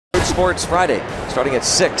Sports Friday, starting at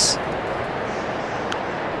 6.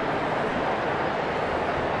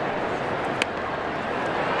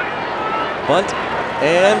 Bunt,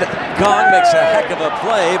 and Kang makes a heck of a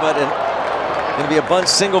play, but going to be a bunt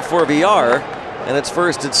single for VR, and it's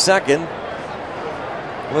first and second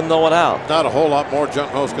with no one out. Not a whole lot more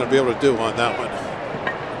Jung-ho's going to be able to do on that one.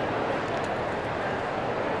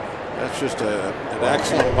 That's just an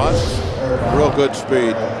excellent bunt, real good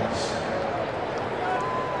speed.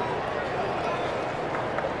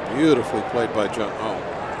 Beautifully played by Jung-ho.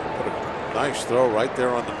 Put a nice throw right there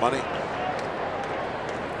on the money.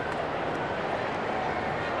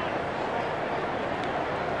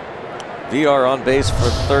 VR on base for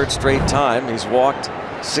third straight time. He's walked,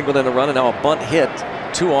 singled in a run, and now a bunt hit.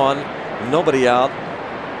 2 on, nobody out.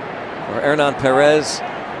 For Hernan Perez,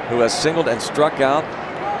 who has singled and struck out.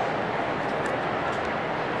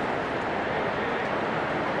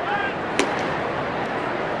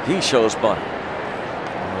 He shows bunt.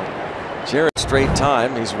 Jared straight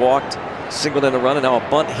time. He's walked, singled in a run, and now a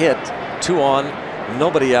bunt hit. 2 on,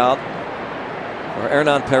 nobody out. For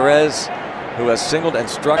Hernan Perez, who has singled and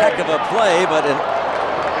struck. Heck of a play, but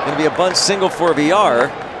going to be a bunt single for VR,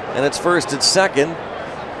 and it's first and second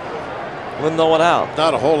with no one out.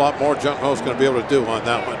 Not a whole lot more Jung-ho's going to be able to do on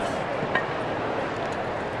that one.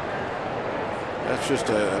 That's just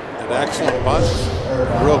an excellent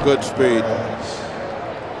bunt, real good speed.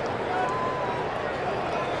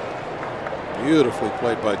 Beautifully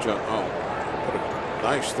played by Jung-ho. Put a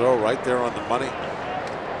nice throw right there on the money.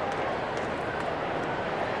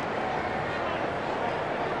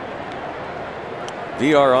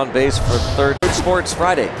 VR on base for third. Sports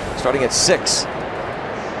Friday, starting at 6.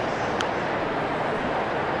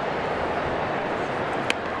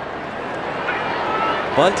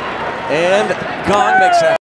 Bunt, and Kang makes a